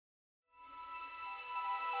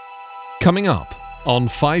Coming up on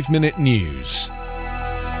 5 Minute News.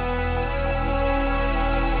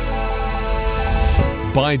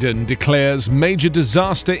 Biden declares major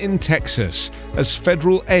disaster in Texas as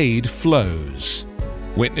federal aid flows.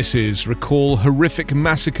 Witnesses recall horrific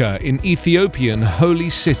massacre in Ethiopian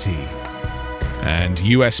holy city. And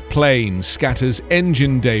US plane scatters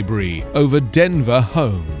engine debris over Denver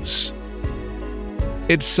homes.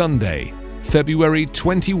 It's Sunday, February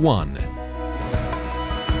 21.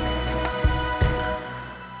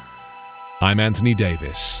 I'm Anthony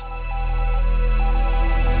Davis.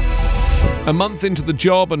 A month into the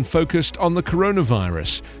job and focused on the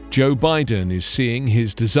coronavirus, Joe Biden is seeing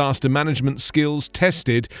his disaster management skills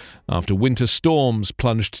tested after winter storms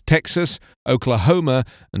plunged Texas, Oklahoma,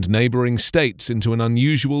 and neighboring states into an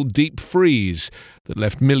unusual deep freeze that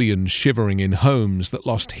left millions shivering in homes that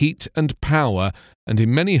lost heat and power, and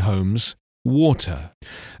in many homes, water.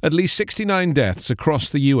 At least 69 deaths across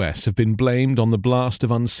the US have been blamed on the blast of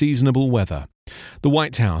unseasonable weather. The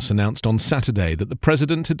White House announced on Saturday that the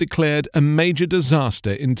president had declared a major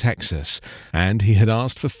disaster in Texas, and he had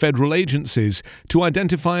asked for federal agencies to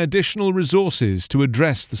identify additional resources to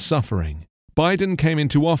address the suffering. Biden came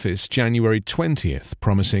into office January 20th,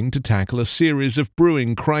 promising to tackle a series of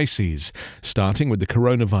brewing crises, starting with the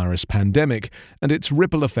coronavirus pandemic and its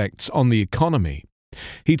ripple effects on the economy.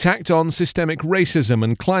 He tacked on systemic racism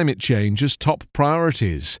and climate change as top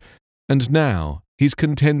priorities. And now he's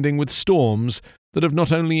contending with storms that have not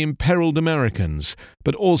only imperiled Americans,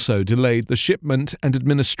 but also delayed the shipment and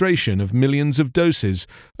administration of millions of doses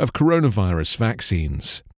of coronavirus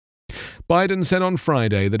vaccines. Biden said on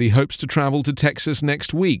Friday that he hopes to travel to Texas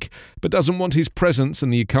next week, but doesn't want his presence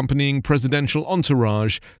and the accompanying presidential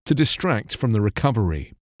entourage to distract from the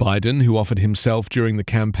recovery. Biden, who offered himself during the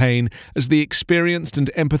campaign as the experienced and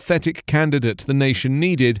empathetic candidate the nation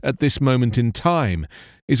needed at this moment in time,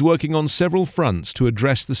 is working on several fronts to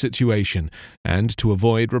address the situation and to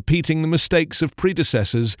avoid repeating the mistakes of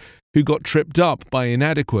predecessors who got tripped up by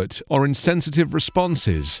inadequate or insensitive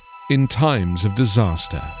responses in times of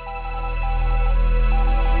disaster.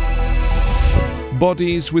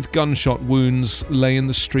 Bodies with gunshot wounds lay in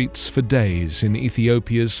the streets for days in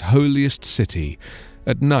Ethiopia's holiest city.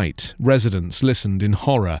 At night, residents listened in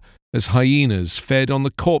horror as hyenas fed on the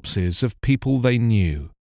corpses of people they knew.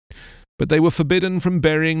 But they were forbidden from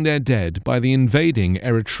burying their dead by the invading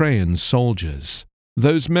Eritrean soldiers.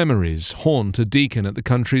 Those memories haunt a deacon at the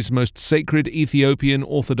country's most sacred Ethiopian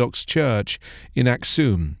Orthodox Church in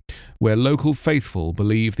Aksum, where local faithful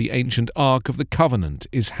believe the ancient Ark of the Covenant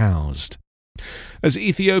is housed. As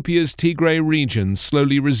Ethiopia's Tigray region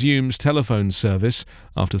slowly resumes telephone service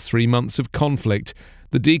after 3 months of conflict,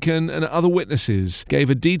 the deacon and other witnesses gave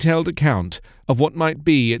a detailed account of what might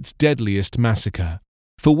be its deadliest massacre.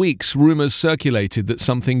 For weeks, rumors circulated that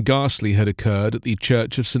something ghastly had occurred at the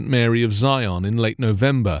Church of St. Mary of Zion in late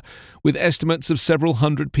November, with estimates of several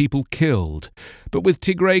hundred people killed. But with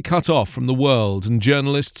Tigray cut off from the world and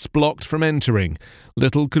journalists blocked from entering,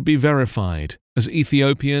 little could be verified, as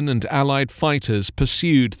Ethiopian and allied fighters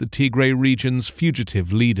pursued the Tigray region's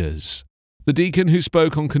fugitive leaders. The deacon, who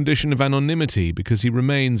spoke on condition of anonymity because he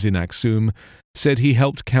remains in Aksum, said he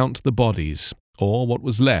helped count the bodies, or what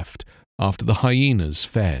was left, after the hyenas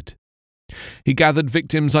fed. He gathered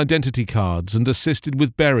victims' identity cards and assisted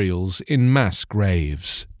with burials in mass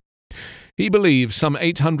graves. He believes some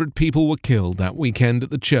 800 people were killed that weekend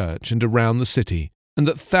at the church and around the city, and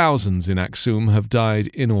that thousands in Aksum have died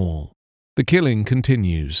in all. The killing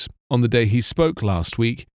continues. On the day he spoke last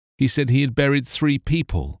week, he said he had buried 3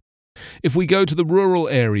 people. If we go to the rural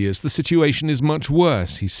areas, the situation is much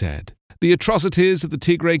worse, he said. The atrocities of the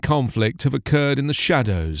Tigray conflict have occurred in the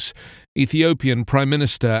shadows. Ethiopian Prime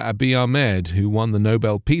Minister Abiy Ahmed, who won the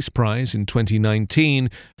Nobel Peace Prize in 2019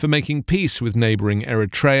 for making peace with neighboring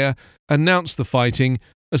Eritrea, announced the fighting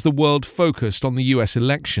as the world focused on the US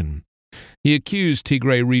election. He accused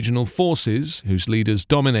Tigray regional forces, whose leaders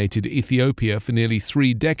dominated Ethiopia for nearly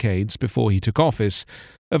 3 decades before he took office,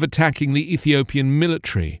 of attacking the Ethiopian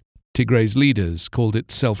military. Tigray's leaders called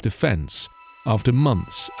it self-defense after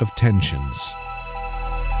months of tensions.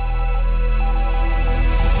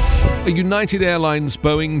 A United Airlines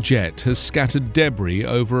Boeing jet has scattered debris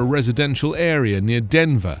over a residential area near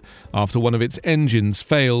Denver after one of its engines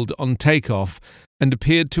failed on takeoff and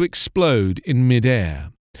appeared to explode in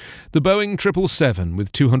mid-air. The Boeing 777,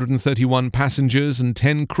 with 231 passengers and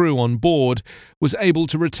 10 crew on board, was able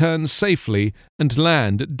to return safely and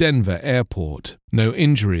land at Denver Airport. No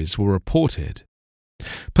injuries were reported.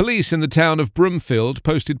 Police in the town of Broomfield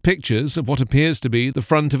posted pictures of what appears to be the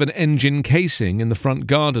front of an engine casing in the front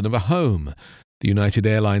garden of a home. The United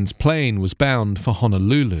Airlines plane was bound for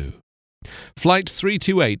Honolulu. Flight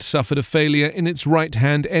 328 suffered a failure in its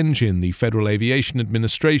right-hand engine, the Federal Aviation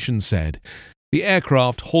Administration said. The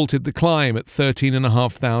aircraft halted the climb at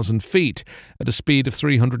 13,500 feet at a speed of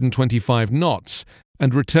 325 knots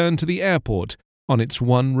and returned to the airport on its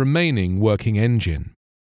one remaining working engine.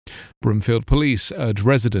 Broomfield Police urge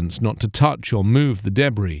residents not to touch or move the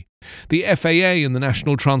debris. The FAA and the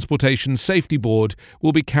National Transportation Safety Board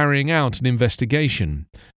will be carrying out an investigation.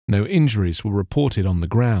 No injuries were reported on the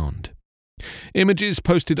ground. Images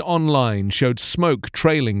posted online showed smoke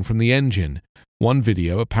trailing from the engine. One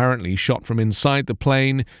video, apparently shot from inside the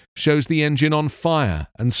plane, shows the engine on fire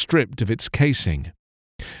and stripped of its casing.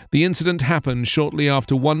 The incident happened shortly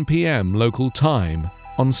after 1 p.m. local time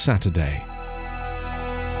on Saturday.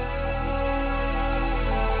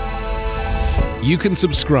 You can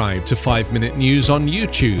subscribe to 5 Minute News on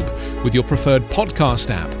YouTube with your preferred podcast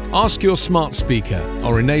app. Ask your smart speaker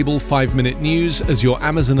or enable 5 Minute News as your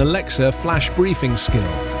Amazon Alexa flash briefing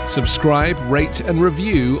skill. Subscribe, rate and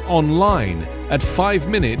review online at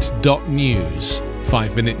 5minute.news.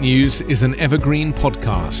 5 Minute News is an evergreen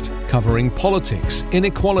podcast covering politics,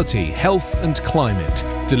 inequality, health and climate,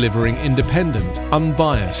 delivering independent,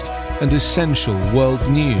 unbiased and essential world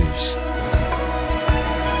news.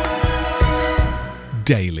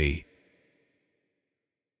 Daily.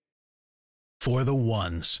 For the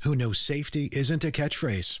ones who know safety isn't a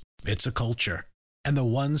catchphrase, it's a culture. And the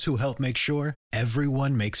ones who help make sure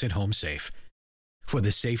everyone makes it home safe. For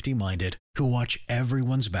the safety-minded who watch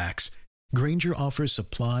everyone's backs, Grainger offers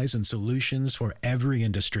supplies and solutions for every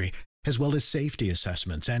industry, as well as safety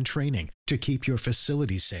assessments and training to keep your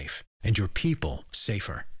facilities safe and your people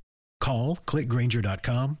safer. Call, click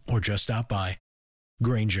Grainger.com, or just stop by.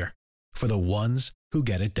 Grainger, for the ones who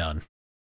get it done.